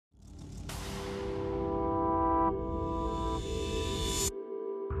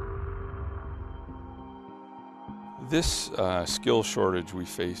This skill shortage we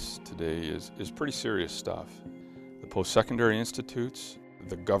face today is pretty serious stuff. The post-secondary institutes,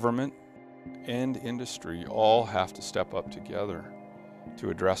 the government, and industry all have to step up together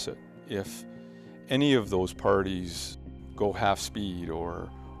to address it. If any of those parties go half speed or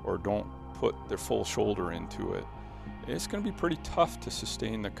don't put their full shoulder into it, it's going to be pretty tough to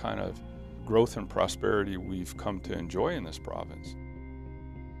sustain the kind of growth and prosperity we've come to enjoy in this province.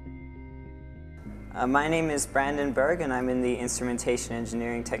 My name is Brandon Berge and I'm in the Instrumentation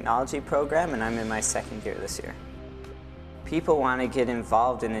Engineering Technology program, and I'm in my second year this year. People want to get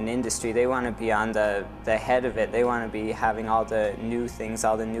involved in an industry. They want to be on the head of it. They want to be having all the new things,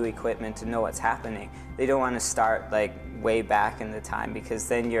 all the new equipment to know what's happening. They don't want to start like way back in the time, because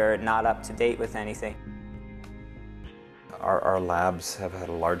then you're not up to date with anything. Our labs have had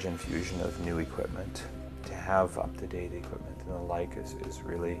a large infusion of new equipment. To have up-to-date equipment and the like is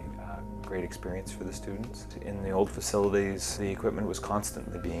really a great experience for the students. In the old facilities, the equipment was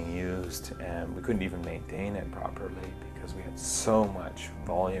constantly being used and we couldn't even maintain it properly because we had so much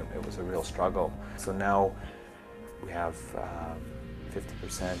volume. It was a real struggle. So now we have 50%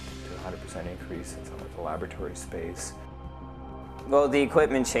 to 100% increase in some of the laboratory space. Well, the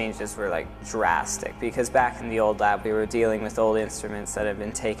equipment changes were like drastic, because back in the old lab we were dealing with old instruments that had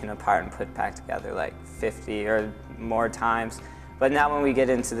been taken apart and put back together like 50 or more times. But now when we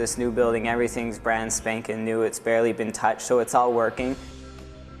get into this new building, everything's brand spanking new. It's barely been touched, so it's all working.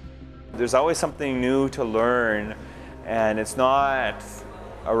 There's always something new to learn, and it's not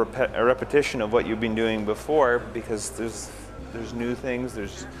a repetition of what you've been doing before, because there's new things,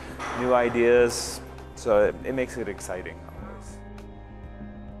 there's new ideas, so it makes it exciting.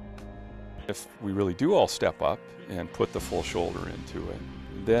 If we really do all step up and put the full shoulder into it,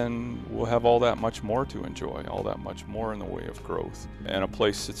 then we'll have all that much more to enjoy, all that much more in the way of growth, and a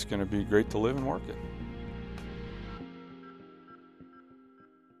place that's going to be great to live and work in.